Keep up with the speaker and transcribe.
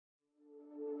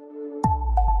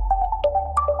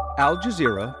Al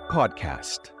Jazeera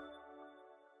Podcast.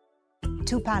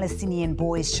 Two Palestinian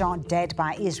boys shot dead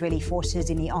by Israeli forces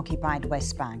in the occupied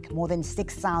West Bank. More than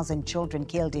 6,000 children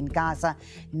killed in Gaza,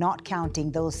 not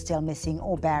counting those still missing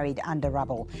or buried under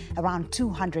rubble. Around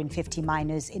 250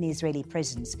 minors in Israeli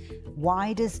prisons.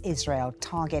 Why does Israel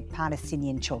target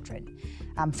Palestinian children?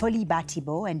 I'm Folly Bah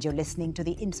Thibault, and you're listening to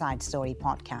the Inside Story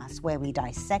podcast, where we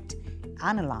dissect,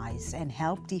 analyze, and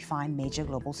help define major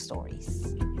global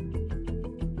stories.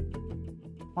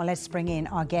 Well, let's bring in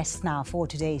our guests now for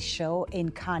today's show.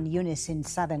 In Khan Yunis in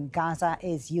southern Gaza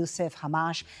is Yousef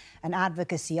Hammash, an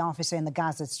advocacy officer in the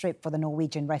Gaza Strip for the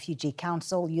Norwegian Refugee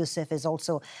Council. Yousef is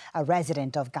also a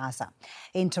resident of Gaza.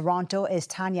 In Toronto is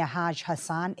Tanya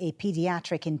Haj-Hassan, a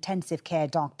paediatric intensive care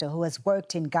doctor who has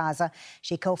worked in Gaza.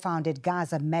 She co-founded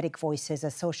Gaza Medic Voices,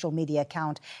 a social media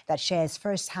account that shares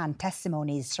first-hand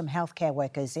testimonies from healthcare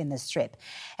workers in the Strip.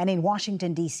 And in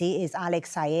Washington, D.C. is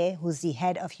Alex Saieh, who's the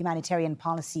head of Humanitarian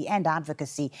Policy and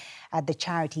Advocacy at the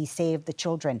charity Save the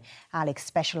Children. Alex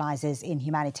specializes in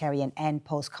humanitarian and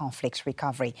post-conflict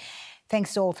recovery.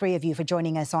 Thanks to all three of you for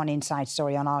joining us on Inside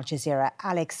Story on Al Jazeera.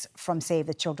 Alex from Save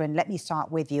the Children, let me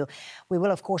start with you. We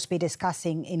will, of course, be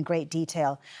discussing in great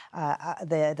detail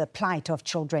the plight of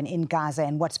children in Gaza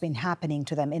and what's been happening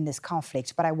to them in this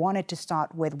conflict. But I wanted to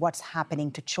start with what's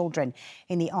happening to children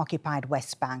in the occupied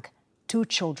West Bank. 2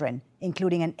 children,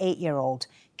 including an 8-year-old,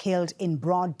 killed in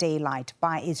broad daylight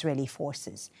by Israeli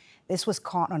forces. This was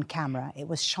caught on camera. It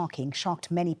was shocking, shocked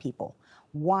many people.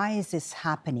 Why is this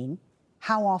happening?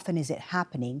 How often is it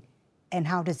happening? And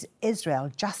how does Israel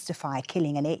justify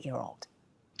killing an 8-year-old?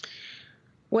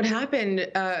 What happened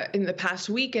in the past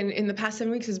week and in the past 7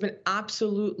 weeks has been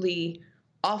absolutely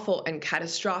awful and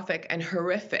catastrophic and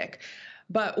horrific.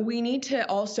 But we need to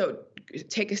also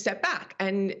take a step back.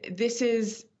 And this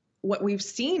is what we've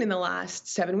seen in the last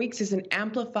 7 weeks is an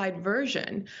amplified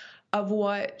version of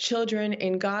what children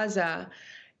in Gaza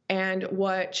and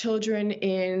what children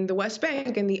in the West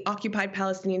Bank and the occupied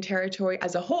Palestinian territory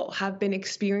as a whole have been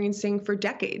experiencing for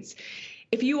decades.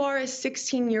 If you are a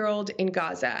 16-year-old in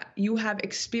Gaza, you have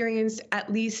experienced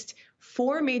at least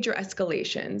 4 major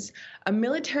escalations, a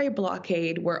military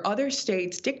blockade where other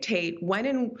states dictate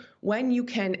when you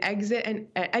can exit and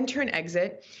enter and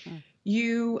exit.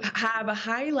 You have a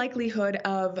high likelihood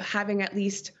of having at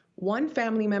least one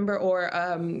family member or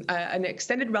an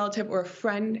extended relative or a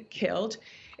friend killed.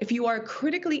 If you are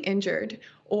critically injured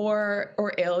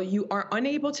or ill, you are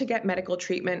unable to get medical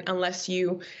treatment unless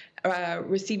you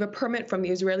receive a permit from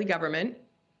the Israeli government.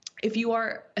 If you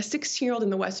are a 16-year-old in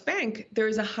the West Bank, there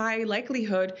is a high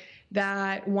likelihood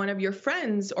that one of your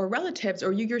friends or relatives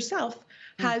or you yourself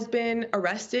has been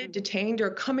arrested, detained,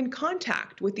 or come in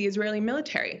contact with the Israeli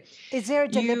military. Is there a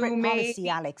deliberate policy,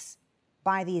 Alex,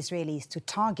 by the Israelis to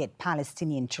target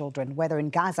Palestinian children, whether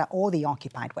in Gaza or the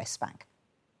occupied West Bank?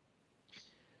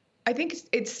 I think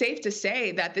it's safe to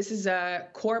say that this is a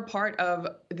core part of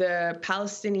the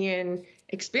Palestinian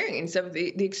experience, of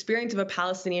the experience of a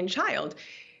Palestinian child.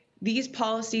 These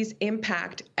policies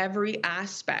impact every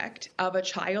aspect of a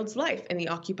child's life in the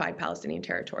occupied Palestinian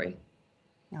territory.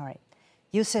 All right.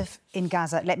 Yousef, in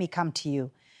Gaza, let me come to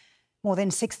you. More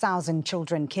than 6,000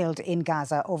 children killed in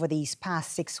Gaza over these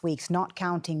past 6 weeks, not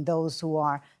counting those who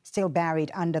are still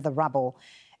buried under the rubble.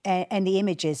 And the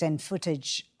images and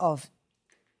footage of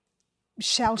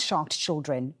shell-shocked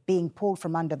children being pulled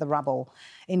from under the rubble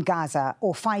in Gaza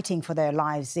or fighting for their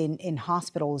lives in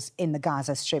hospitals in the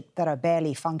Gaza Strip that are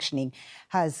barely functioning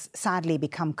has sadly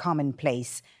become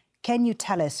commonplace. Can you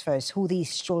tell us first who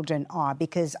these children are?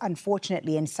 Because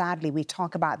unfortunately and sadly, we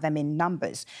talk about them in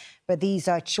numbers, but these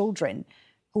are children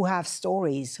who have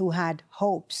stories, who had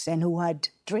hopes and who had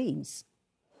dreams.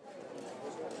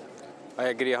 I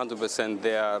agree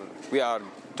 100%. We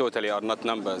are not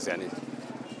numbers.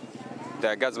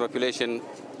 The Gaza population,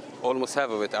 almost half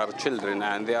of it are children,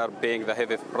 and they are paying the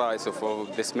heavy price of all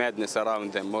this madness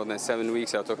around them. More than 7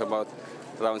 weeks, I talk about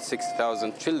around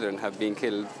 6,000 children have been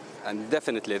killed. And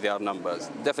definitely they are numbers.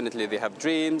 Definitely they have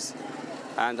dreams.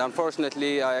 And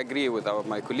unfortunately, I agree with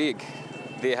my colleague.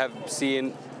 They have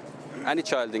seen any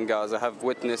child in Gaza have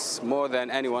witnessed more than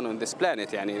anyone on this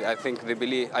planet. I think I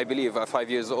believe a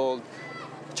 5-year-old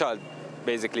child,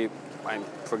 basically,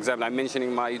 for example, I'm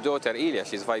mentioning my daughter, Ilya.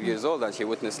 She's 5 years old and she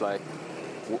witnessed like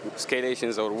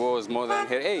escalations or wars more than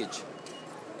her age.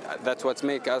 That's what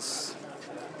makes us,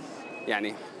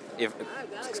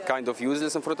 kind of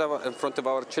useless in front of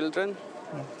our children,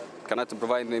 cannot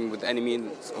provide them with any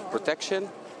means of protection,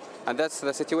 and that's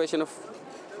the situation of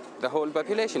the whole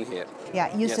population here. Yeah,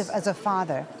 Yousef, as a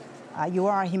father, you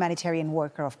are a humanitarian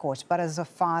worker, of course, but as a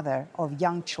father of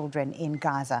young children in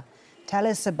Gaza, tell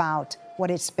us about what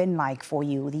it's been like for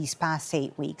you these past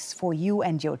 8 weeks, for you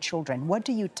and your children. What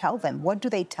do you tell them? What do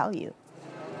they tell you?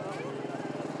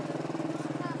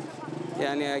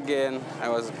 Yeah, and again, I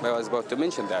was about to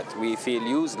mention that we feel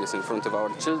useless in front of our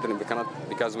children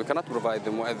because we cannot provide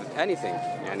them with anything.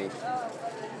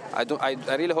 I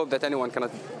really hope that anyone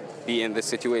cannot be in this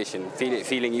situation,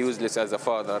 feeling useless as a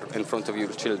father in front of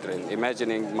your children.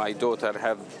 Imagining my daughter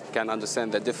can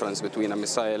understand the difference between a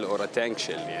missile or a tank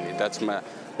shell. That's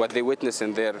what they witness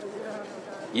in their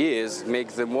years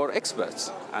makes them more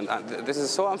experts. And this is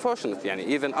so unfortunate.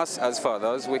 Even us as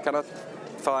fathers, we cannot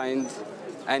find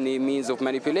any means of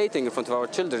manipulating in front of our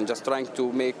children, just trying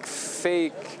to make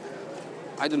fake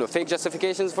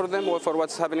justifications for them or for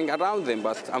what's happening around them.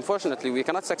 But unfortunately, we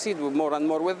cannot succeed more and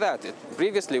more with that.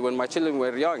 Previously, when my children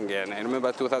were young, and I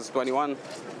remember 2021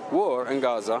 war in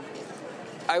Gaza,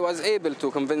 I was able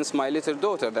to convince my little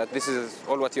daughter that this is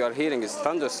all what you are hearing is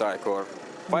thunderstrike or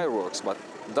fireworks, but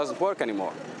it doesn't work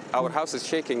anymore. Our house is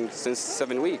shaking since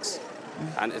 7 weeks.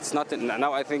 And it's not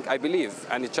now. I believe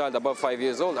any child above 5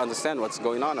 years old understand what's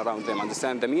going on around them,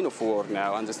 understand the meaning of war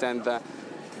now, understand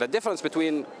the difference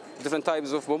between different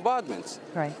types of bombardments.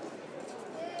 Right.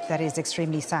 That is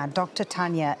extremely sad. Dr.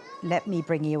 Tanya, let me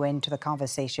bring you into the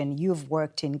conversation. You've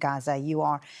worked in Gaza. You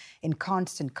are in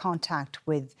constant contact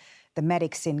with the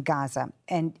medics in Gaza.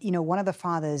 And, one of the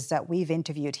fathers that we've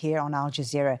interviewed here on Al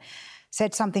Jazeera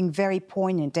said something very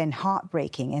poignant and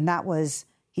heartbreaking, and that was,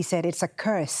 he said, it's a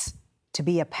curse to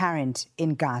be a parent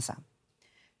in Gaza.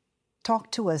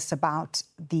 Talk to us about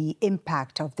the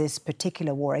impact of this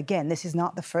particular war. Again, this is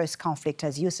not the first conflict,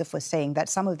 as Yousef was saying, that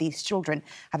some of these children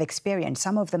have experienced.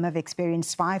 Some of them have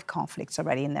experienced 5 conflicts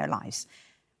already in their lives.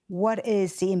 What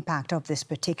is the impact of this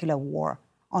particular war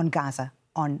on Gaza,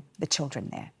 on the children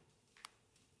there?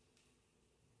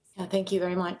 Yeah, thank you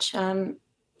very much.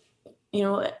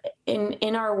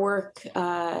 In our work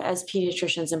as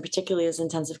pediatricians, and particularly as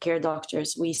intensive care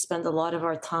doctors, we spend a lot of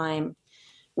our time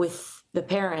with the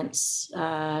parents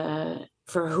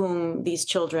for whom these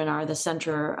children are the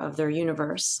center of their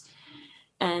universe.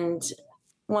 And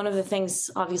one of the things,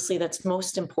 obviously, that's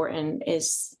most important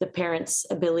is the parents'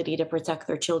 ability to protect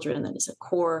their children. That is a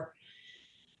core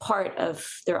part of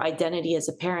their identity as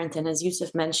a parent. And as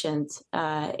Yousef mentioned,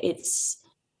 it's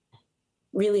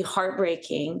really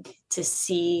heartbreaking to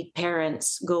see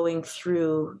parents going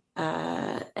through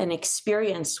an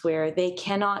experience where they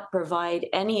cannot provide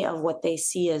any of what they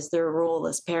see as their role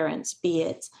as parents, be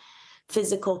it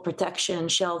physical protection,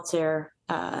 shelter,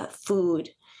 food.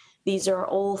 These are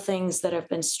all things that have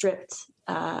been stripped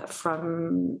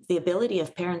from the ability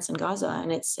of parents in Gaza, and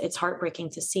it's heartbreaking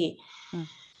to see.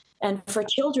 And for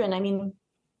children,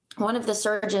 one of the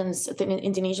surgeons at the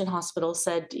Indonesian hospital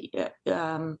said,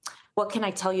 what can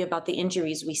I tell you about the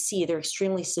injuries we see? They're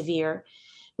extremely severe.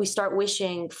 We start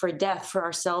wishing for death for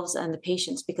ourselves and the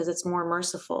patients because it's more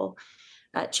merciful.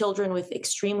 Children with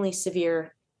extremely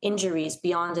severe injuries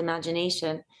beyond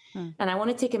imagination. And I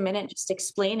want to take a minute just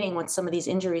explaining what some of these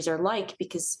injuries are like,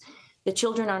 because the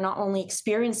children are not only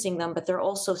experiencing them, but they're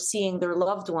also seeing their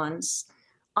loved ones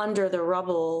under the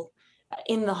rubble,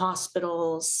 in the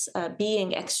hospitals,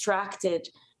 being extracted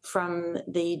from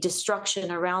the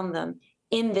destruction around them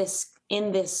in this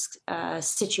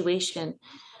situation.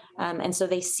 And so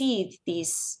they see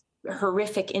these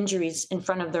horrific injuries in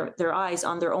front of their eyes,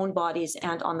 on their own bodies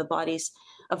and on the bodies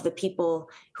of the people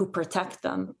who protect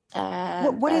them.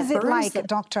 What is it like,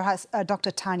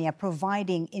 Dr. Tanya,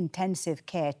 providing intensive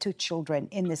care to children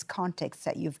in this context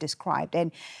that you've described?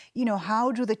 And,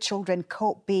 how do the children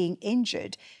cope being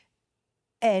injured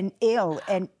and ill,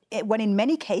 and when in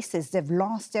many cases they've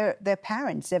lost their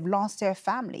parents, they've lost their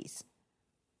families?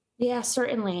 Yeah,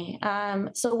 certainly.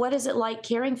 So what is it like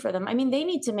caring for them? They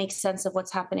need to make sense of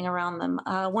what's happening around them.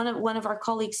 One of our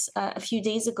colleagues a few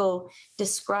days ago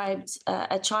described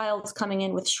a child coming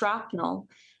in with shrapnel,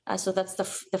 so that's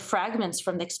the fragments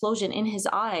from the explosion, in his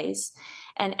eyes,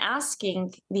 and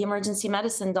asking the emergency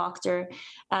medicine doctor,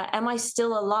 am I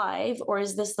still alive, or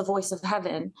is this the voice of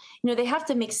heaven? They have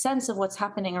to make sense of what's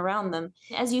happening around them.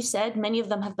 As you said, many of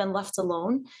them have been left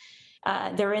alone.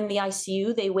 They're in the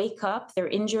ICU, they wake up, they're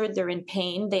injured, they're in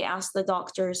pain. They ask the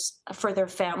doctors for their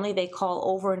family. They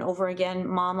call over and over again,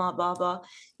 Mama, Baba.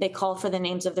 They call for the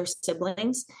names of their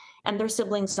siblings, and their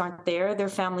siblings aren't there. Their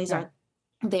families aren't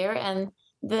there. And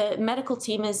the medical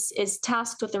team is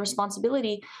tasked with the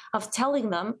responsibility of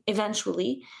telling them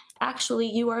eventually, actually,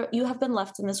 you have been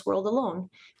left in this world alone.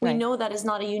 We know that is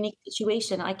not a unique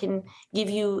situation. I can give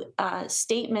you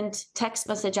statement, text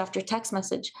message after text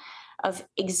message of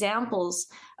examples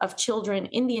of children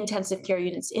in the intensive care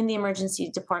units, in the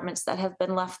emergency departments that have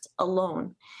been left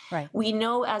alone. Right. We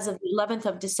know as of the 11th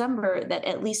of December that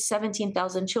at least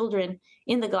 17,000 children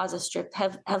in the Gaza Strip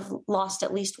have lost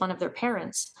at least one of their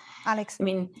parents. Alex, I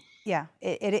mean, yeah,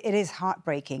 it is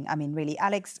heartbreaking. I mean, really.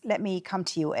 Alex, let me come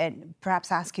to you and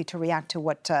perhaps ask you to react to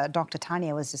what Dr.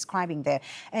 Tanya was describing there.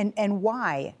 And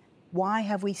why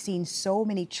have we seen so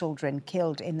many children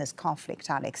killed in this conflict,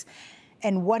 Alex?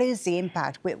 And what is the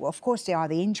impact? Of course, there are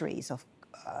the injuries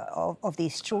of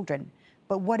these children,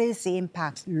 but what is the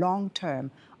impact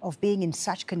long-term of being in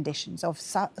such conditions, of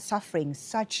suffering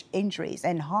such injuries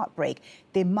and heartbreak?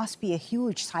 There must be a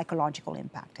huge psychological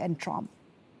impact and trauma.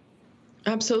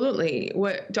 Absolutely.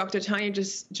 What Dr. Tanya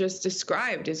just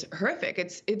described is horrific.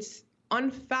 It's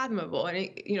unfathomable. And,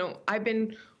 I've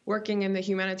been working in the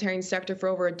humanitarian sector for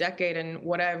over a decade, and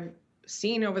what I've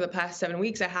seen over the past 7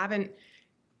 weeks,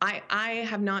 I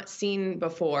have not seen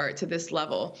before to this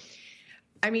level.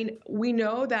 I mean, we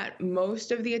know that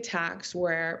most of the attacks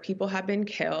where people have been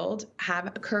killed have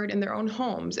occurred in their own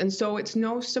homes. And so it's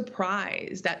no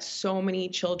surprise that so many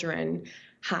children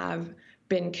have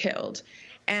been killed.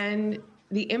 And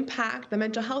the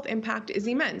mental health impact is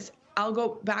immense. I'll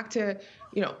go back to,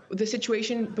 the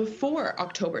situation before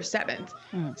October 7th.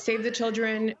 Save the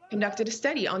Children conducted a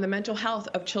study on the mental health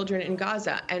of children in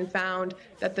Gaza and found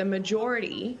that the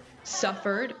majority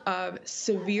suffered of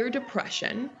severe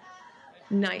depression,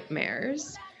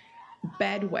 nightmares,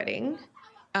 bedwetting.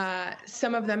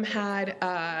 Some of them had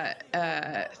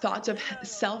thoughts of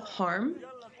self-harm.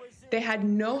 They had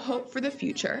no hope for the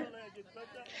future.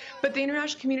 But the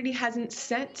international community hasn't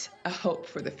sent a hope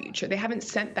for the future. They haven't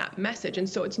sent that message. And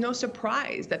so it's no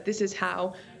surprise that this is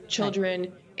how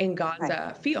children in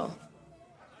Gaza feel.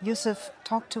 Yousef,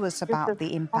 talk to us about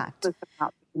the impact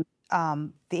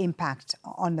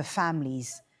on the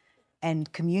families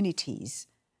and communities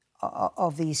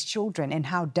of these children and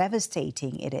how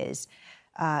devastating it is.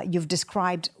 You've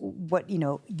described what,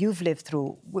 you've lived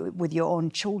through with your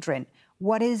own children.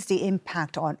 What is the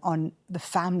impact on the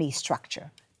family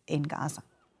structure in Gaza?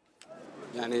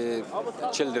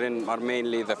 Children are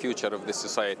mainly the future of this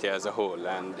society as a whole,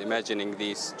 and imagining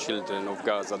these children of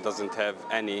Gaza doesn't have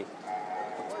any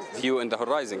view in the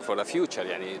horizon for the future.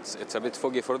 It's a bit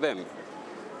foggy for them,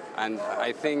 and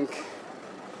I think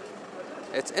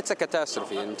it's a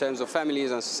catastrophe in terms of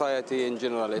families and society in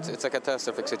general. It's a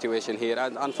catastrophic situation here,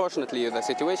 and unfortunately the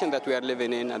situation that we are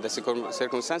living in and the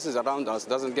circumstances around us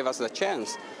doesn't give us the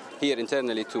chance here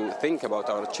internally to think about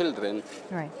our children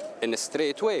in a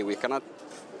straight way. We cannot,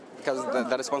 because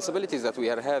the responsibilities that we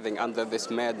are having under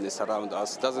this madness around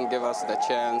us doesn't give us the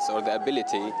chance or the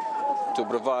ability to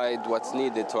provide what's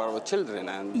needed to our children.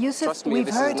 And Yousef, trust me,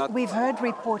 we've heard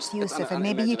reports, Yousef, and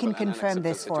maybe you can confirm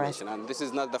this for us. And this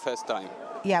is not the first time.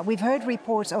 Yeah, we've heard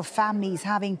reports of families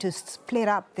having to split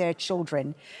up their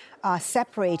children,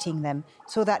 separating them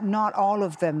so that not all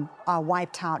of them are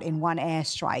wiped out in one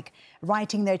airstrike,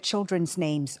 writing their children's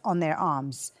names on their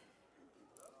arms.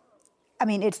 I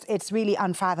mean, it's really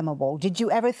unfathomable. Did you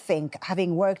ever think,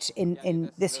 having worked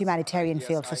in this humanitarian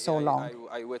field for so long?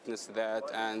 I witnessed that,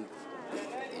 and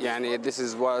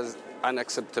this was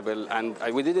unacceptable, and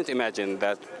we didn't imagine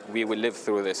that we will live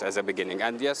through this as a beginning.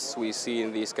 And yes, we see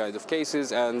in these kind of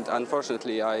cases, and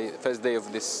unfortunately, first day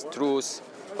of this truce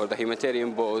or the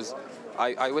humanitarian pause,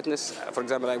 I witnessed, for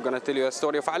example, I'm going to tell you a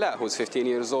story of Ala, who's 15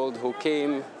 years old, who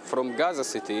came from Gaza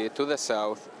City to the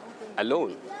south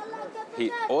alone.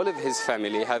 All of his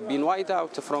family have been wiped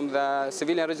out from the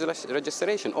civilian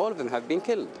registration. All of them have been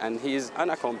killed, and he is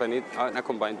unaccompanied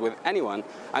with anyone.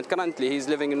 And currently, he's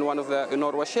living in one of the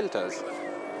UNRWA shelters.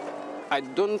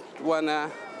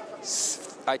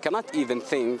 I cannot even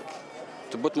think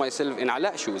to put myself in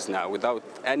Ala's shoes now, without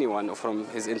anyone from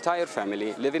his entire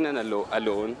family living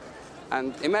alone.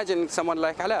 And imagine someone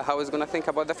like Ala, how he's going to think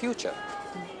about the future.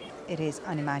 It is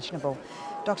unimaginable.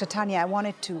 Dr. Tanya, I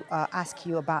wanted to ask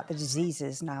you about the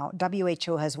diseases now.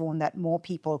 WHO has warned that more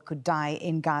people could die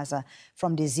in Gaza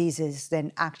from diseases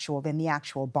than the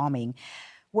actual bombing.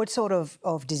 What sort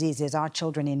of diseases are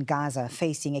children in Gaza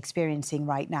experiencing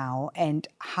right now, and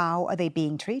how are they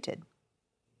being treated?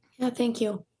 Yeah, thank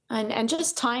you. And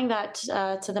just tying that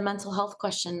to the mental health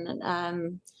question,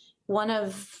 one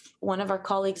of our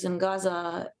colleagues in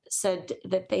Gaza said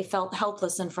that they felt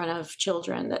helpless in front of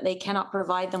children, that they cannot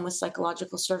provide them with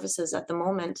psychological services at the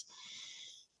moment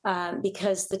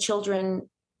because the children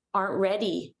aren't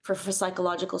ready for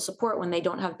psychological support when they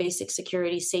don't have basic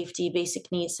security, safety,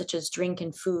 basic needs such as drink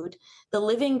and food. The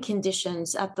living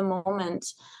conditions at the moment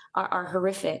are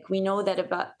horrific. We know that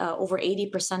about over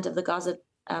 80% of the Gaza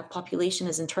population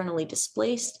is internally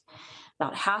displaced.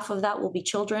 About half of that will be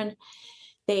children.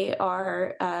 They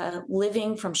are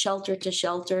living from shelter to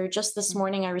shelter. Just this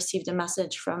morning, I received a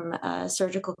message from a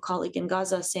surgical colleague in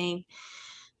Gaza saying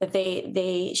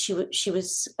that she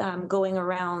was going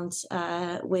around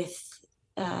with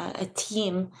a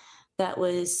team that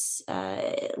was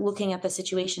looking at the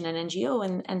situation, an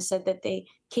NGO, and said that they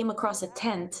came across a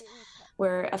tent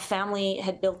where a family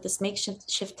had built this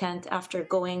makeshift tent after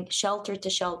going shelter to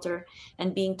shelter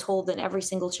and being told in every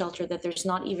single shelter that there's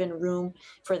not even room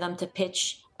for them to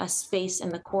pitch a space in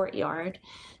the courtyard.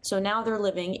 So now they're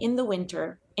living in the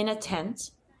winter in a tent.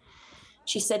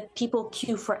 She said people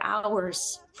queue for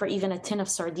hours for even a tin of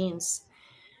sardines.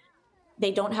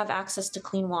 They don't have access to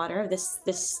clean water.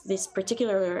 This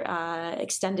particular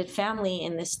extended family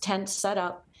in this tent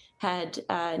setup had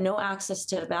no access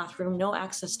to a bathroom, no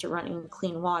access to running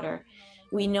clean water.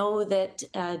 We know that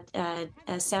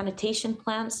sanitation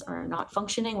plants are not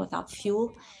functioning without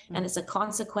fuel, and as a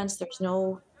consequence, there's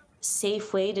no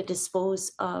safe way to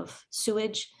dispose of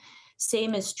sewage.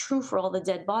 Same is true for all the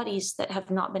dead bodies that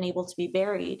have not been able to be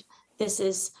buried. This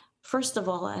is, first of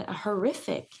all, a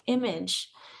horrific image,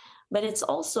 but it's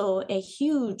also a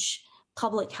huge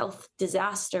public health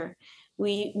disaster.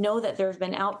 We know that there have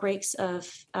been outbreaks of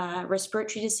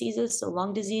respiratory diseases, so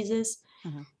lung diseases.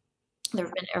 Mm-hmm. There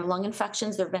have been lung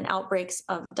infections. There have been outbreaks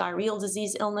of diarrheal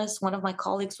disease illness. One of my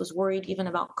colleagues was worried even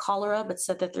about cholera, but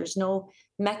said that there's no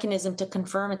mechanism to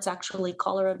confirm it's actually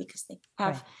cholera because they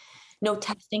have no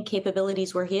testing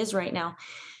capabilities where he is right now.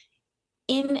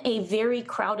 In a very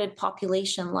crowded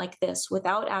population like this,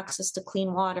 without access to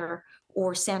clean water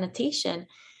or sanitation,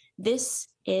 this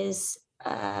is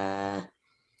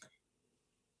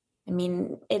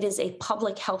it is a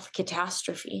public health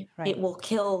catastrophe. Right. It will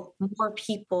kill more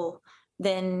people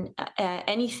than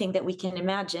anything that we can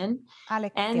imagine.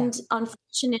 Alex,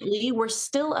 unfortunately, we're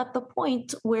still at the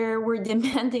point where we're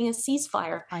demanding a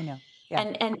ceasefire. I know.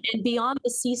 Yeah. And beyond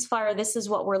the ceasefire, this is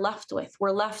what we're left with.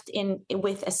 We're left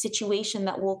with a situation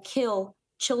that will kill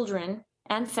children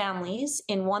and families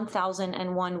in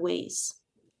 1,001 ways.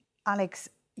 Alex,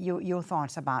 your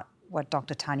thoughts about what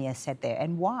Dr. Tanya said there,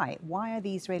 and why? Why are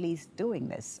the Israelis doing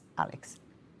this, Alex?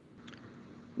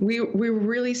 We're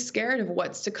really scared of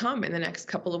what's to come in the next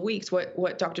couple of weeks,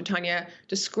 what Dr. Tanya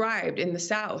described in the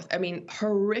south. I mean,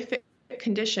 horrific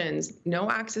conditions,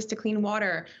 no access to clean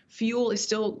water, fuel is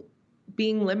still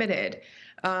being limited.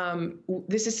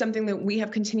 This is something that we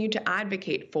have continued to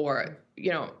advocate for.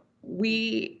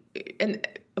 And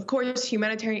of course,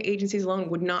 humanitarian agencies alone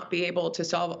would not be able to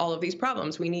solve all of these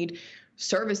problems. We need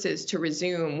services to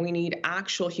resume. We need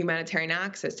actual humanitarian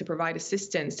access to provide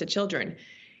assistance to children.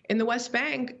 In the West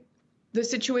Bank, the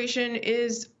situation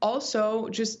is also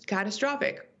just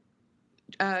catastrophic.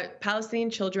 Palestinian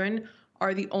children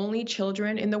are the only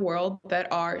children in the world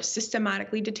that are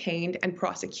systematically detained and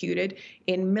prosecuted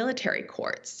in military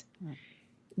courts.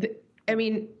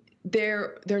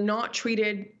 They're not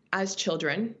treated as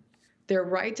children. Their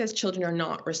rights as children are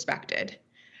not respected.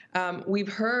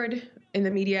 We've heard in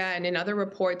the media and in other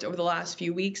reports over the last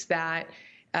few weeks that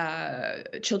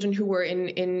children who were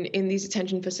in these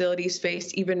detention facilities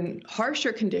faced even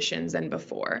harsher conditions than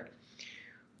before.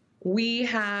 We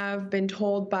have been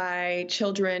told by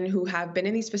children who have been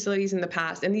in these facilities in the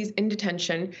past, and these in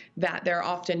detention, that they're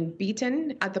often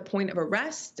beaten at the point of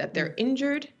arrest, that they're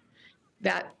injured,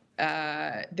 that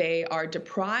they are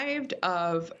deprived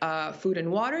of food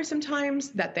and water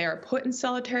sometimes, that they are put in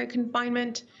solitary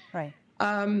confinement. Right.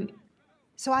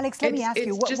 So, Alex, let me ask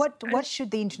you, what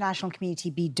should the international community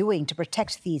be doing to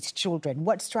protect these children?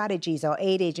 What strategies are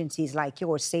aid agencies like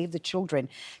yours, Save the Children,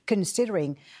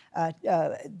 considering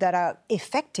that are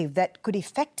effective, that could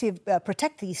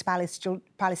protect these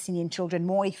Palestinian children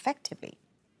more effectively?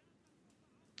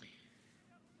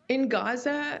 In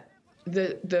Gaza,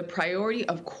 the priority,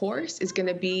 of course, is going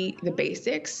to be the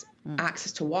basics,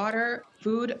 access to water,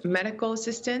 food, medical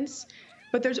assistance.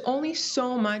 But there's only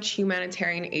so much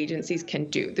humanitarian agencies can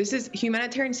do.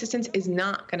 Humanitarian assistance is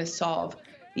not going to solve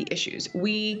the issues.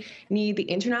 We need the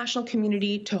international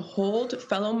community to hold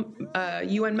fellow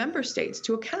UN member states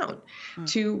to account,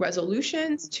 to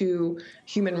resolutions, to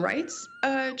human rights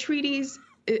treaties.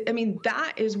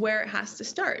 That is where it has to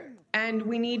start. And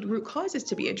we need root causes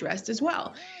to be addressed as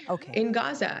well. Okay. In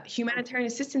Gaza, humanitarian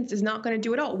assistance is not going to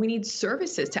do it all. We need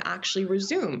services to actually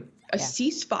resume a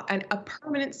ceasefire and a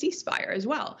permanent ceasefire as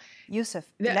well. Yousef,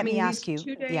 let me ask you.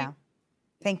 Yeah.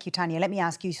 Thank you, Tanya. Let me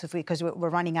ask you, Yousef, because we're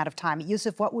running out of time.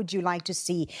 Yousef, what would you like to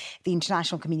see the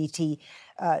international community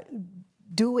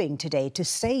doing today to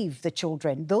save the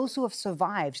children? Those who have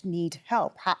survived need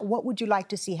help. What would you like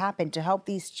to see happen to help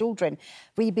these children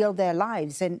rebuild their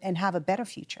lives and have a better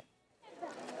future?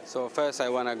 So first I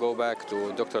want to go back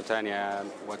to Dr. Tanya,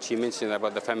 what she mentioned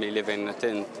about the family living in a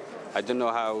tent. I don't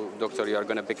know how, Doctor, you are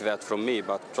going to pick that from me,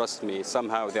 but trust me,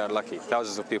 somehow they are lucky.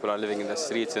 Thousands of people are living in the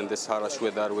streets in this harsh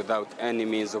weather without any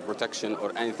means of protection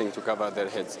or anything to cover their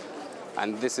heads.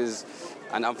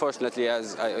 And unfortunately,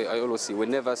 as I always see, we've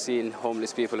never seen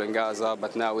homeless people in Gaza,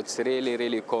 but now it's really,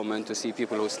 really common to see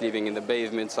people who are sleeping in the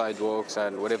pavement, sidewalks,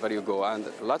 and wherever you go. And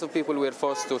a lot of people were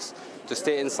forced to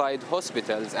stay inside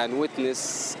hospitals and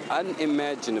witness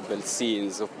unimaginable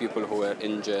scenes of people who were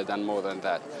injured and more than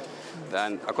that.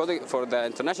 And for the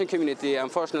international community,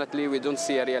 unfortunately, we don't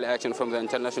see a real action from the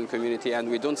international community, and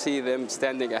we don't see them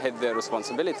standing ahead their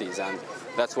responsibilities. And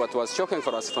that's what was shocking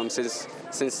for us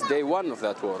since day one of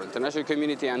that war. International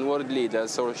community and world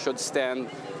leaders should stand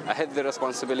ahead their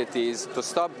responsibilities to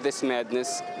stop this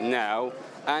madness now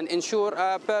and ensure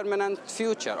a permanent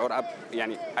future or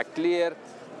a clear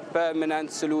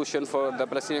permanent solution for the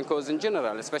Palestinian cause in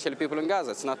general, especially people in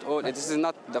Gaza. This is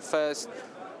not the first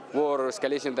war or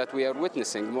escalation that we are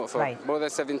witnessing. For more than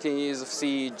 17 years of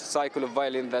siege, cycle of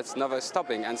violence that's never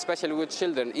stopping, and especially with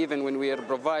children, even when we are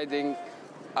providing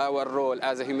our role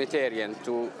as a humanitarian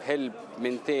to help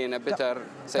maintain a better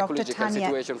psychological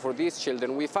situation for these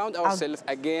children, we found ourselves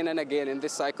again and again in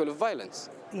this cycle of violence.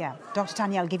 Yeah. Dr.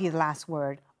 Tanya, I'll give you the last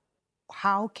word.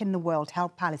 How can the world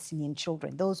help Palestinian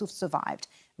children, those who've survived,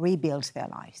 rebuild their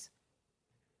lives?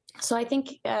 So I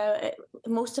think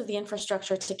most of the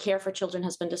infrastructure to care for children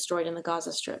has been destroyed in the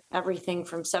Gaza Strip. Everything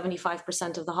from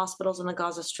 75% of the hospitals in the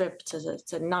Gaza Strip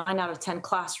to 9 out of 10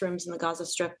 classrooms in the Gaza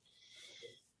Strip.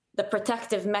 The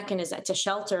protective mechanism to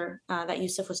shelter that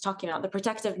Yousef was talking about, the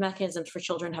protective mechanisms for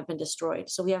children have been destroyed.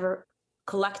 So we have a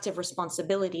collective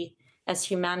responsibility as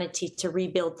humanity to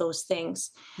rebuild those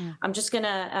things. I'm just going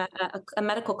to, a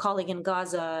medical colleague in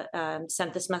Gaza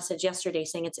sent this message yesterday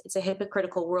saying it's a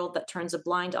hypocritical world that turns a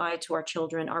blind eye to our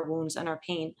children, our wounds, and our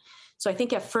pain. So I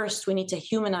think at first we need to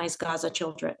humanize Gazan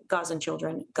children,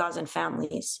 Gazan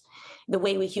families, the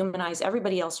way we humanize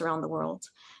everybody else around the world,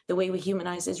 the way we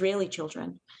humanize Israeli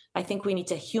children. I think we need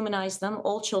to humanize them.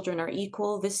 All children are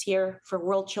equal. This year for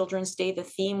World Children's Day, the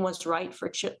theme was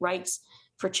rights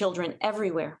for children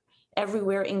everywhere.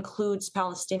 Everywhere includes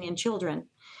Palestinian children.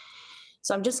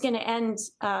 So I'm just going to end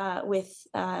with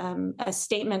a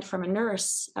statement from a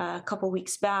nurse a couple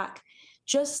weeks back,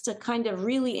 just to kind of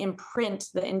really imprint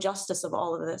the injustice of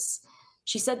all of this.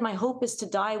 She said, "My hope is to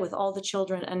die with all the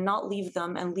children and not leave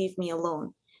them and leave me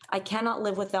alone. I cannot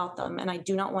live without them, and I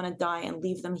do not want to die and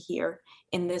leave them here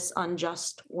in this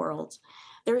unjust world."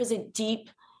 There is a deep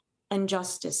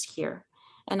injustice here,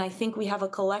 and I think we have a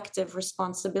collective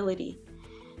responsibility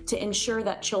to ensure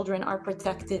that children are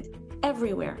protected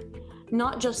everywhere,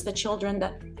 not just the children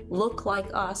that look like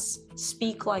us,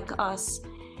 speak like us,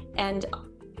 and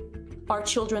are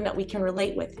children that we can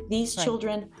relate with. These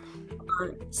children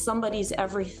are somebody's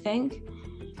everything,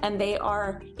 and they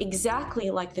are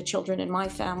exactly like the children in my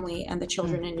family and the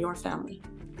children in your family.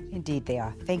 Indeed they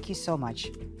are. Thank you so much.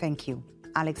 Thank you.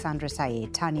 Alex Saieh,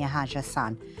 Tanya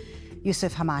Haj-Hassan,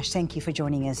 Yousef Hammash, thank you for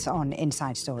joining us on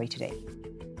Inside Story today.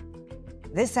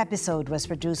 This episode was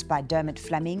produced by Dermot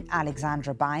Fleming,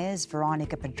 Alexandra Byers,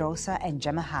 Veronica Pedrosa, and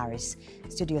Gemma Harris.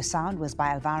 Studio sound was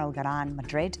by Alvaro Garan,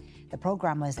 Madrid. The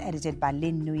program was edited by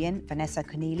Lynn Nguyen, Vanessa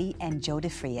Connealy, and Joe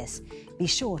DeFrias. Be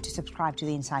sure to subscribe to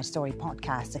the Inside Story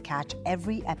podcast to catch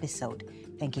every episode.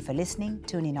 Thank you for listening.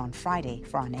 Tune in on Friday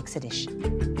for our next edition.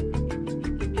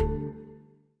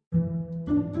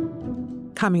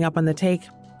 Coming up on The Take,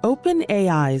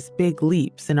 OpenAI's big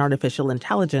leaps in artificial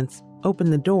intelligence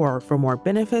open the door for more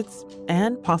benefits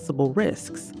and possible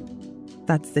risks.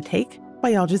 That's The Take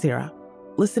by Al Jazeera.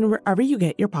 Listen wherever you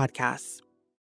get your podcasts.